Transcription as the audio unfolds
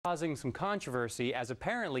causing some controversy as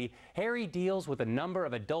apparently Harry deals with a number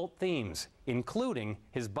of adult themes, including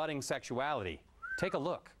his budding sexuality. Take a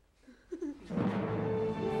look.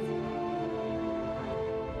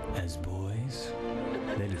 As boys,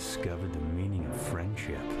 they discovered the meaning of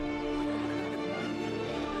friendship.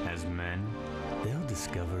 As men, they'll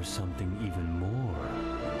discover something even more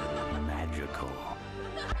magical.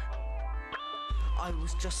 I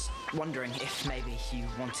was just wondering if maybe you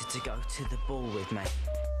wanted to go to the ball with me.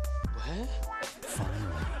 Where?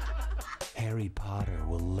 Finally, Harry Potter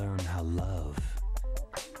will learn how love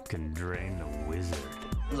can drain a wizard.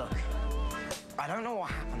 Look, I don't know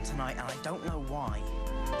what happened tonight, and I don't know why.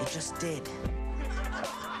 It just did.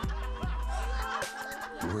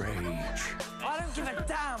 Rage. I don't give a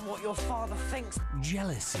damn what your father thinks.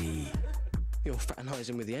 Jealousy. You're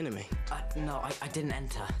fraternizing with the enemy. No, I didn't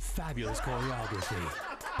enter. Fabulous choreography.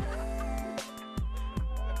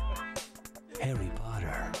 Harry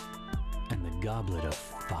Potter and the Goblet of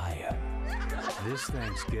Fire. This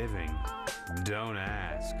Thanksgiving, don't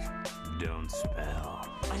ask, don't spell.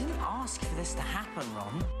 I didn't ask for this to happen,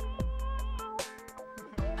 Ron.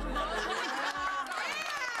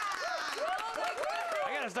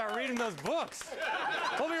 I gotta start reading those books.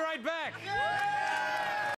 We'll be right back.